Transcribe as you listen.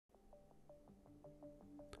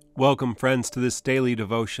Welcome, friends, to this daily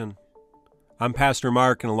devotion. I'm Pastor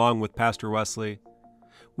Mark, and along with Pastor Wesley,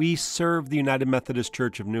 we serve the United Methodist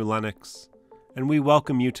Church of New Lenox, and we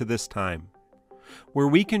welcome you to this time, where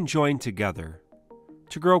we can join together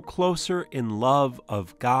to grow closer in love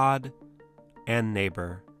of God and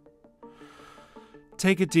neighbor.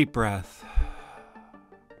 Take a deep breath,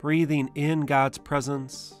 breathing in God's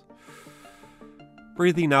presence,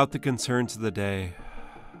 breathing out the concerns of the day,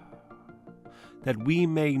 that we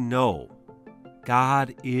may know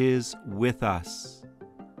God is with us,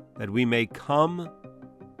 that we may come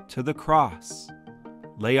to the cross,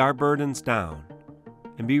 lay our burdens down,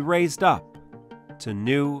 and be raised up to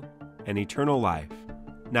new and eternal life,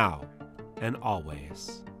 now and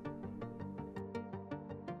always.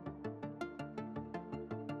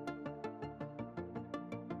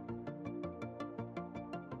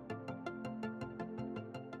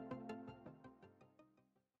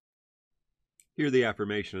 Hear the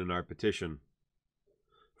affirmation in our petition.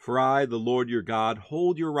 For I, the Lord your God,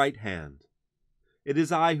 hold your right hand. It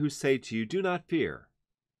is I who say to you, do not fear,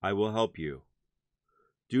 I will help you.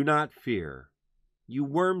 Do not fear, you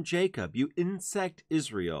worm Jacob, you insect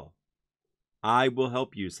Israel. I will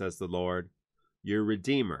help you, says the Lord. Your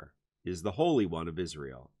Redeemer is the Holy One of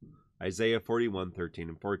Israel. Isaiah 41:13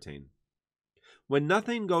 and 14. When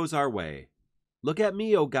nothing goes our way, look at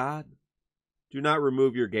me, O God. Do not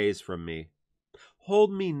remove your gaze from me.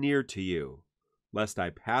 Hold me near to you, lest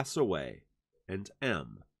I pass away and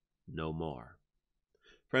am no more.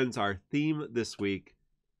 Friends, our theme this week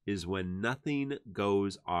is when nothing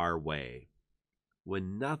goes our way.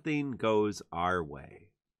 When nothing goes our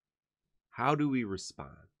way, how do we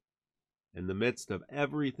respond in the midst of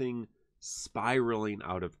everything spiraling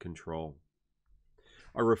out of control?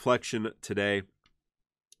 Our reflection today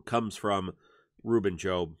comes from Reuben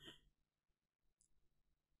Job.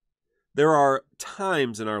 There are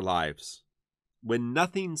times in our lives when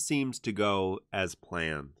nothing seems to go as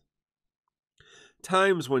planned.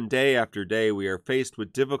 Times when day after day we are faced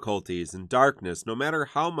with difficulties and darkness, no matter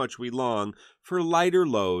how much we long for lighter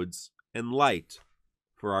loads and light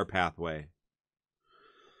for our pathway.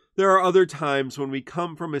 There are other times when we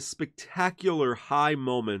come from a spectacular high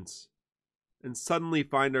moment and suddenly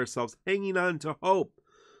find ourselves hanging on to hope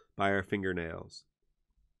by our fingernails.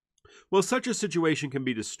 While such a situation can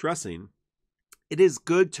be distressing, it is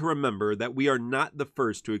good to remember that we are not the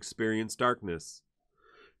first to experience darkness,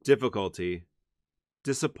 difficulty,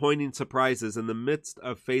 disappointing surprises in the midst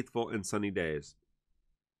of faithful and sunny days.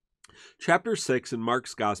 Chapter 6 in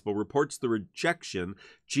Mark's Gospel reports the rejection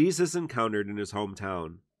Jesus encountered in his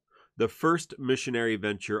hometown, the first missionary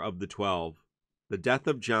venture of the 12, the death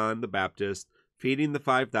of John the Baptist, feeding the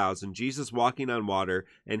 5,000, Jesus walking on water,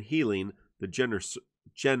 and healing the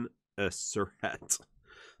Gennesaret.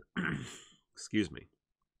 Excuse me.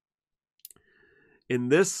 In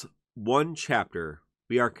this one chapter,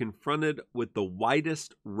 we are confronted with the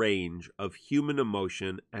widest range of human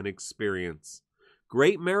emotion and experience,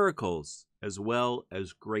 great miracles as well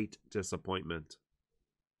as great disappointment.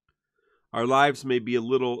 Our lives may be a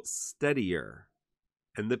little steadier,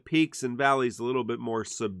 and the peaks and valleys a little bit more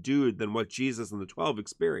subdued than what Jesus and the 12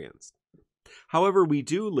 experienced. However, we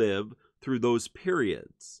do live through those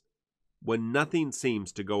periods when nothing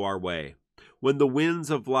seems to go our way, when the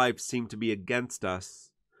winds of life seem to be against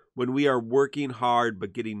us, when we are working hard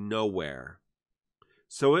but getting nowhere.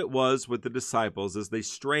 So it was with the disciples as they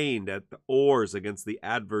strained at the oars against the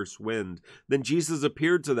adverse wind. Then Jesus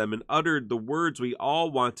appeared to them and uttered the words we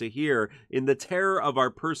all want to hear in the terror of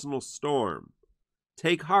our personal storm.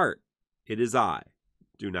 Take heart, it is I.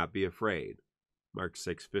 Do not be afraid. Mark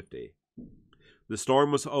 6:50. The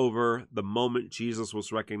storm was over the moment Jesus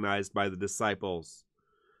was recognized by the disciples,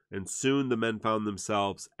 and soon the men found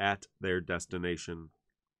themselves at their destination.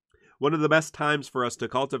 One of the best times for us to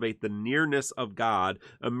cultivate the nearness of God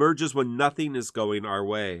emerges when nothing is going our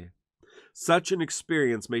way. Such an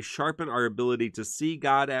experience may sharpen our ability to see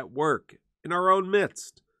God at work in our own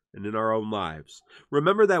midst and in our own lives.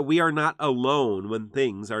 Remember that we are not alone when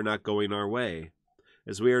things are not going our way,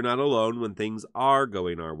 as we are not alone when things are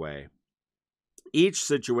going our way. Each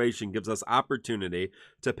situation gives us opportunity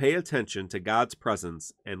to pay attention to God's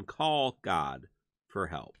presence and call God for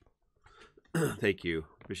help. Thank you,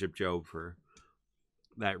 Bishop Job, for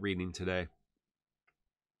that reading today.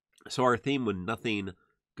 So our theme, when nothing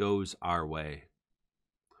goes our way.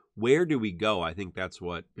 Where do we go? I think that's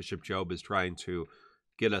what Bishop Job is trying to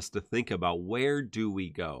get us to think about. Where do we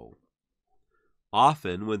go?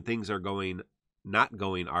 Often when things are not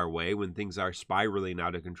going our way, when things are spiraling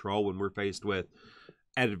out of control, when we're faced with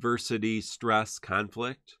adversity, stress,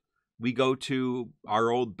 conflict, We go to our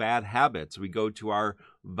old bad habits. We go to our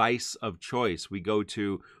vice of choice. We go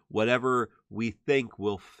to whatever we think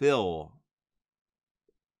will fill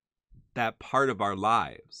that part of our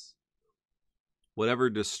lives. Whatever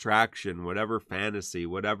distraction, whatever fantasy,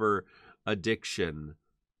 whatever addiction.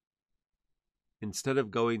 Instead of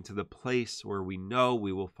going to the place where we know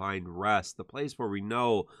we will find rest, the place where we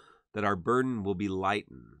know that our burden will be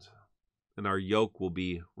lightened and our yoke will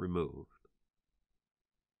be removed.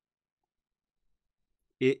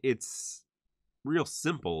 It's real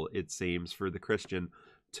simple, it seems, for the Christian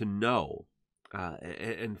to know,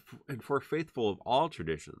 and for faithful of all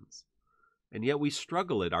traditions. And yet we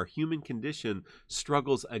struggle it. Our human condition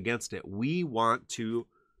struggles against it. We want to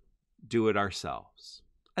do it ourselves.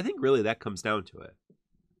 I think really that comes down to it.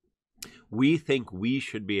 We think we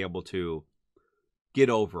should be able to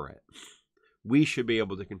get over it. We should be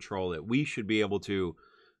able to control it. We should be able to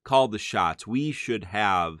call the shots. We should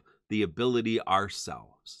have the ability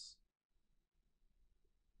ourselves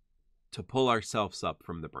to pull ourselves up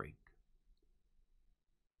from the brink.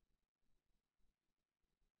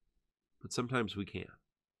 But sometimes we can't.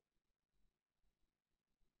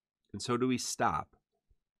 And so do we stop,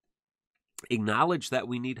 acknowledge that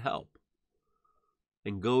we need help,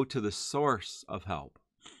 and go to the source of help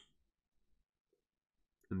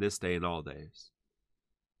in this day and all days.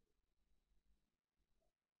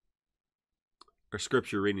 Our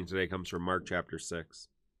scripture reading today comes from Mark chapter 6,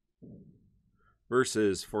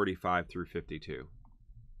 verses 45 through 52.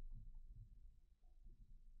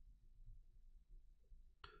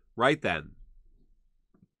 Right then,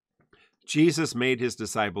 Jesus made his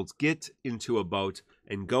disciples get into a boat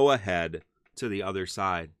and go ahead to the other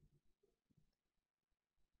side.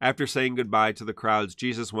 After saying goodbye to the crowds,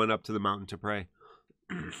 Jesus went up to the mountain to pray.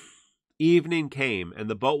 Evening came, and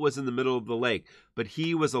the boat was in the middle of the lake, but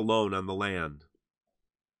he was alone on the land.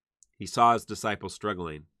 He saw his disciples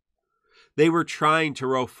struggling. They were trying to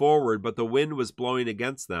row forward, but the wind was blowing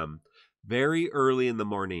against them. Very early in the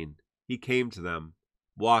morning, he came to them,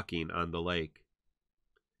 walking on the lake.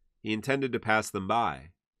 He intended to pass them by.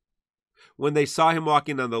 When they saw him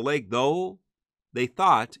walking on the lake, though they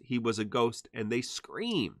thought he was a ghost, and they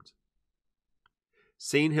screamed.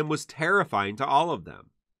 Seeing him was terrifying to all of them.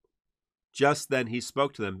 Just then he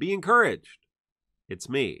spoke to them, "Be encouraged. It's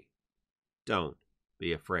me. Don't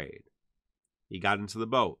be afraid." He got into the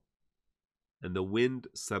boat, and the wind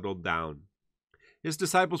settled down. His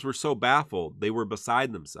disciples were so baffled, they were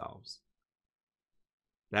beside themselves.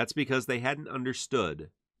 That's because they hadn't understood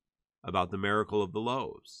about the miracle of the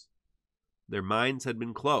loaves. Their minds had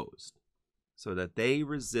been closed, so that they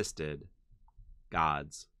resisted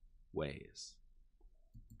God's ways.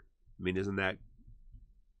 I mean, isn't that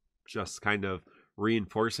just kind of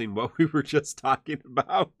reinforcing what we were just talking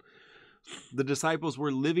about? The disciples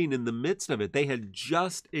were living in the midst of it. They had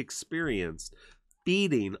just experienced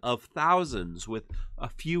feeding of thousands with a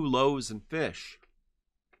few loaves and fish.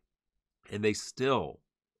 And they still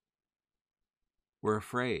were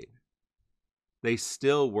afraid. They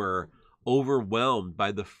still were overwhelmed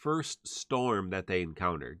by the first storm that they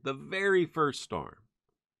encountered, the very first storm.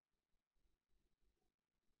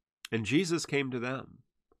 And Jesus came to them.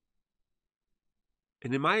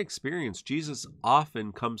 And in my experience, Jesus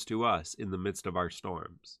often comes to us in the midst of our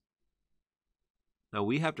storms. Now,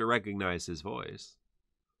 we have to recognize his voice.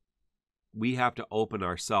 We have to open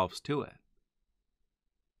ourselves to it.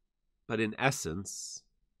 But in essence,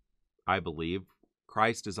 I believe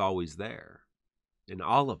Christ is always there in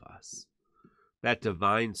all of us. That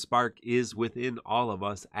divine spark is within all of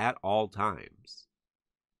us at all times.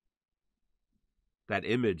 That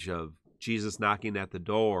image of Jesus knocking at the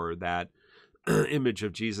door, that image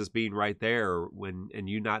of Jesus being right there and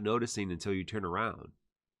you not noticing until you turn around.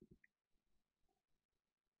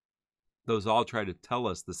 Those all try to tell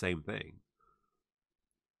us the same thing.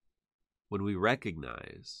 When we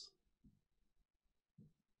recognize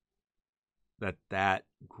that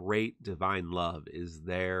great divine love is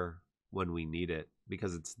there when we need it,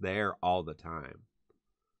 because it's there all the time,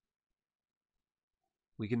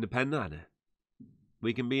 we can depend on it.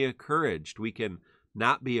 We can be encouraged. We can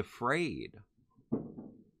not be afraid.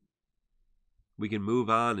 We can move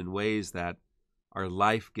on in ways that are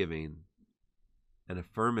life-giving and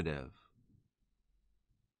affirmative.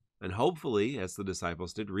 And hopefully, as the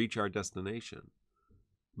disciples did, reach our destination.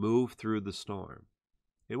 Move through the storm.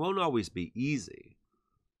 It won't always be easy.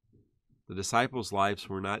 The disciples' lives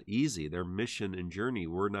were not easy. Their mission and journey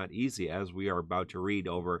were not easy, as we are about to read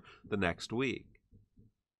over the next week.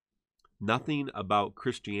 Nothing about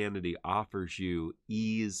Christianity offers you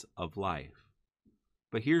ease of life.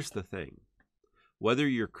 But here's the thing. whether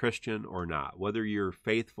you're Christian or not, whether you're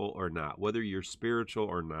faithful or not, whether you're spiritual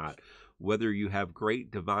or not, whether you have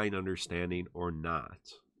great divine understanding or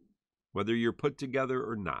not, whether you're put together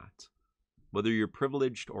or not, whether you're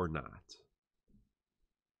privileged or not.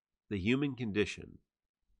 The human condition,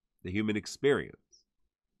 the human experience,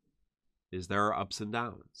 is there are ups and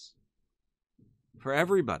downs. For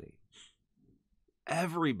everybody.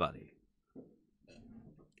 Everybody.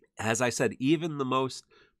 As I said, even the most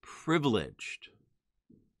privileged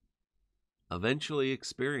eventually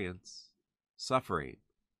experience suffering,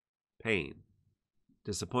 pain,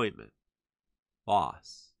 disappointment,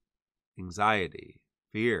 loss, anxiety,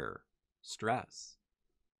 fear, stress.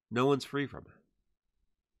 No one's free from it.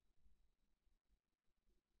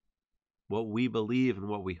 What we believe and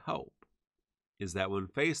what we hope is that when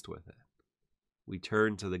faced with it, we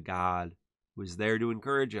turn to the God who is there to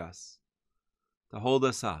encourage us, to hold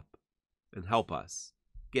us up, and help us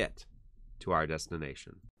get to our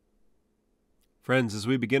destination. Friends, as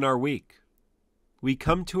we begin our week, we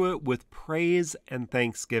come to it with praise and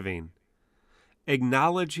thanksgiving,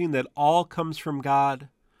 acknowledging that all comes from God,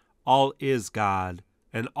 all is God,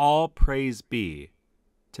 and all praise be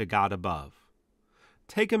to God above.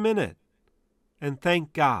 Take a minute and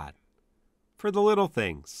thank God for the little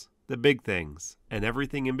things, the big things, and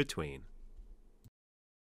everything in between.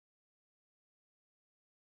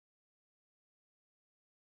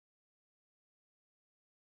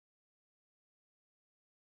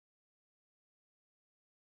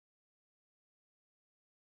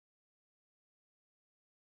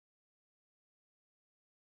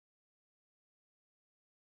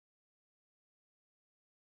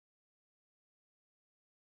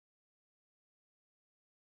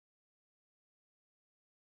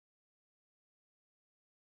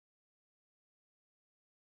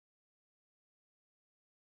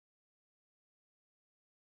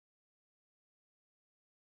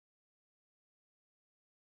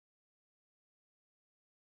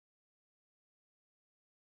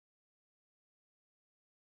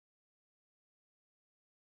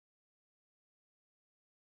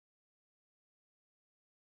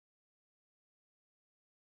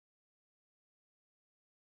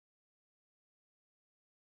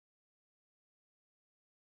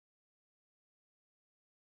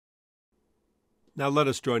 Now let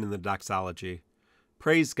us join in the doxology.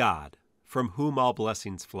 Praise God, from whom all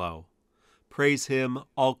blessings flow. Praise him,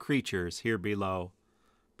 all creatures here below.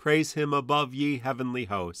 Praise him above, ye heavenly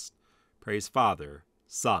host. Praise Father,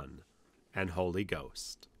 Son, and Holy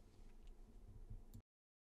Ghost.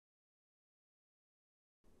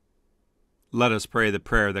 Let us pray the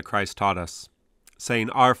prayer that Christ taught us, saying,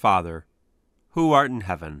 Our Father, who art in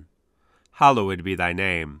heaven, hallowed be thy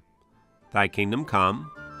name. Thy kingdom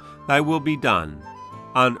come, thy will be done,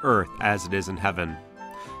 on earth as it is in heaven.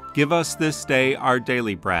 Give us this day our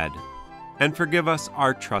daily bread, and forgive us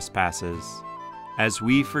our trespasses, as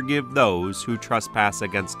we forgive those who trespass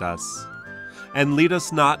against us. And lead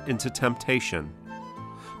us not into temptation,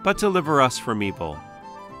 but deliver us from evil.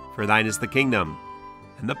 For thine is the kingdom,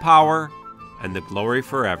 and the power, and the glory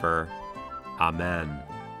forever. Amen.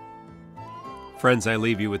 Friends, I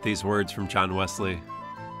leave you with these words from John Wesley.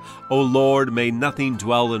 O Lord, may nothing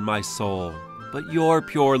dwell in my soul, but your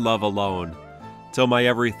pure love alone, till my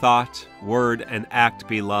every thought, word, and act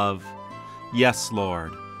be love. Yes,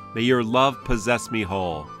 Lord, may your love possess me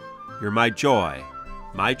whole. You're my joy,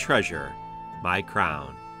 my treasure, my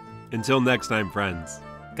crown. Until next time, friends,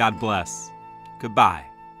 God bless. Goodbye.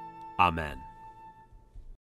 Amen.